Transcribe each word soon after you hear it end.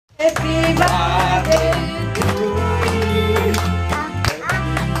Happy birthday to you.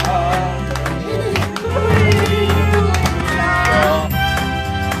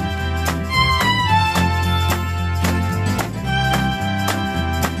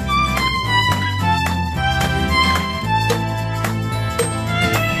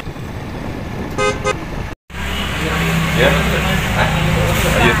 Yeah?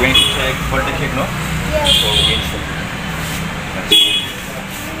 Are you going to check birthday cake, no? Yes. For Winston.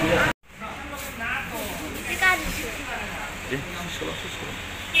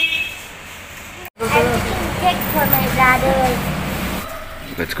 I'm taking cake for my brother.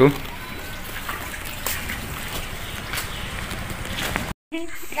 Let's go.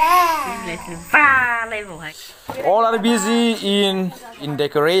 All are busy in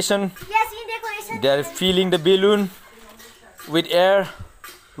decoration. Yes, in decoration. They are filling the balloon with air.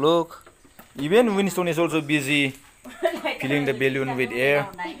 Look, even Winston is also busy filling the balloon with air.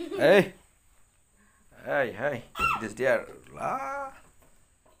 Hey, hey, this there. Ah.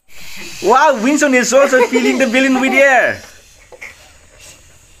 Wow, Winston is also filling the balloon with air.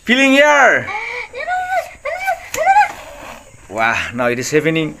 Filling air. Wow, now it is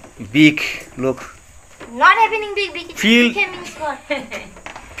happening big. Look. Not happening big. Feel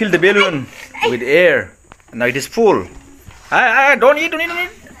the balloon with air. Now it is full. Don't eat.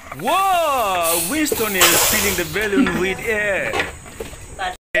 Wow, Winston is filling the balloon with air.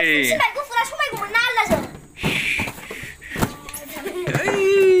 Hey.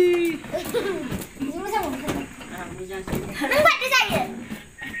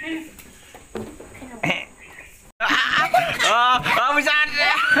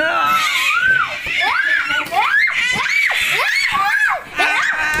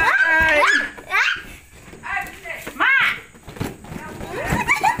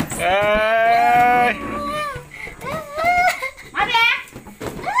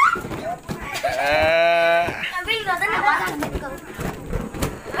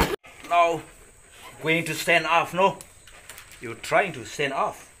 Now, going to stand off, no? You're trying to stand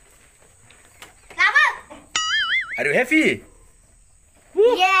off. Are you happy?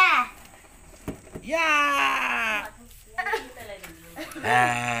 Yeah. Yeah.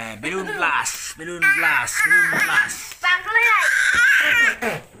 Balloon blast. Balloon.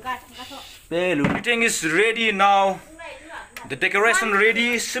 Everything is ready now. The decoration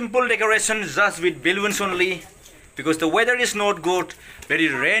ready. Simple decoration, just with balloons only. Because the weather is not good. Very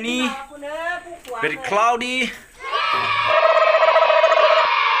rainy. Very cloudy.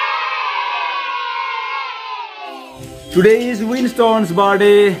 Today is Winston's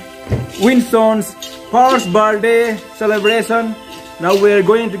birthday. Winston's first birthday celebration. Now we are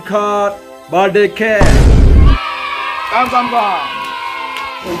going to cut birthday cake. Come.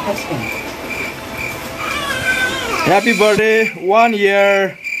 Happy birthday, 1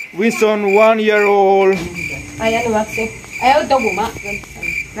 year. Winston, 1 year old. Ai ăn được xem. Ai đâu bụng ạ.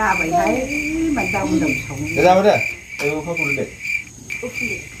 Ra mày thấy mày tao đồng sống. Để ra đây. Không không được.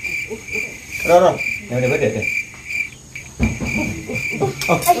 Rồi. Để để.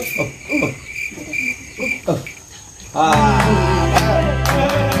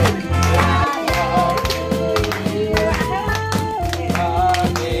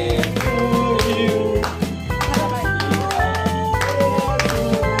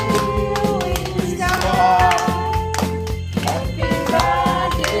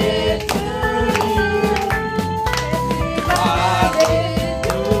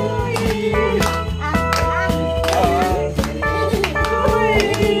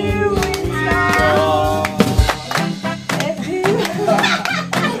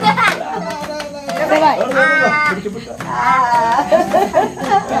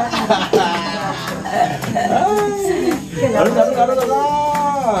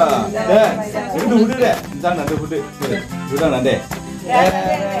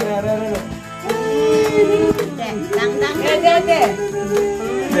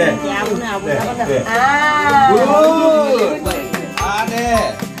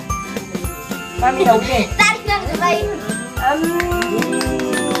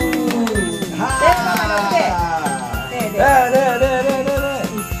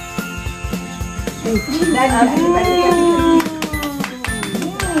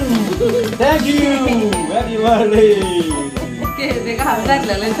 Thank you very much. Để cái hàm răng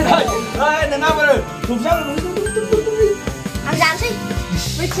lên thế này. Rồi, đừng ăn rồi. Cùng sao rồi. Ăn răng xí.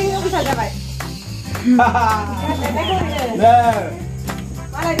 Với chính không sao ra vậy. Nè.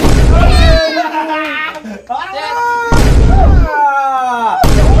 Qua đây đi.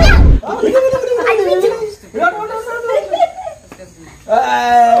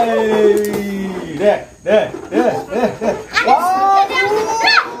 Đây.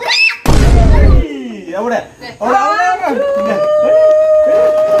 over there. Over there.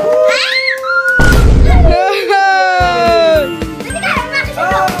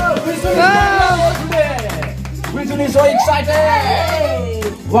 Winston is so excited.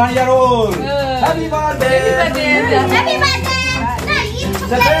 1 year old. Happy birthday. Happy birthday.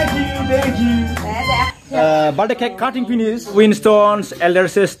 Thank you. Birthday cake cutting finish. Winston's elder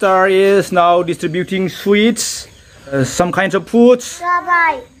sister is now distributing sweets, some kinds of foods.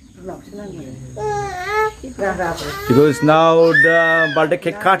 Bye. Because now the birthday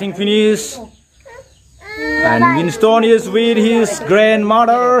cake cutting finish, and Winston is with his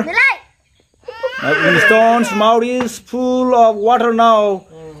grandmother. Winston's mouth is full of water now.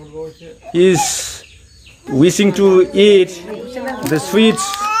 He's wishing to eat the sweets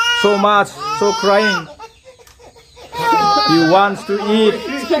so much, so crying. He wants to eat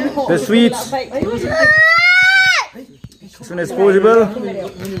the sweets as soon as possible.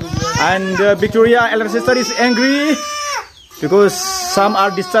 And Victoria, elder sister, is angry because some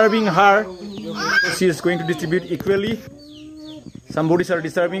are disturbing her. She is going to distribute equally. Some bodies are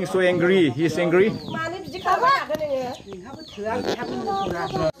disturbing, so angry. He is angry.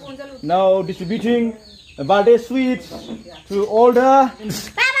 Now distributing birthday sweets to all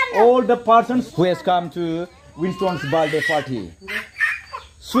the persons who has come to Winston's birthday party.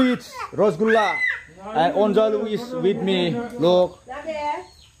 Sweets, Rosgulla, and Onjalu is with me. Look.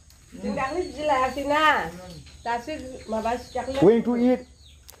 Going to eat.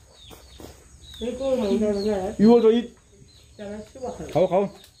 You also eat. Khao.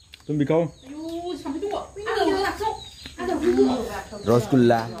 Tumbi khao.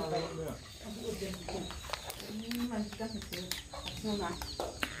 Rosgulla.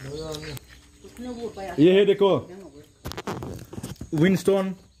 ये देखो Winston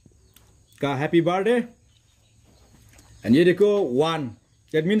का happy birthday and ये देखो 1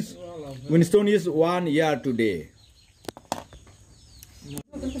 that means Winston is 1 year today.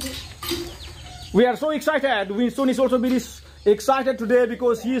 We are so excited. Winston is also very excited today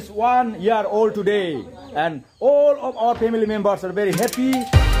because he is 1 year old today, and all of our family members are very happy.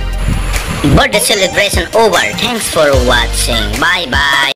 Birthday celebration over. Thanks for watching. Bye bye.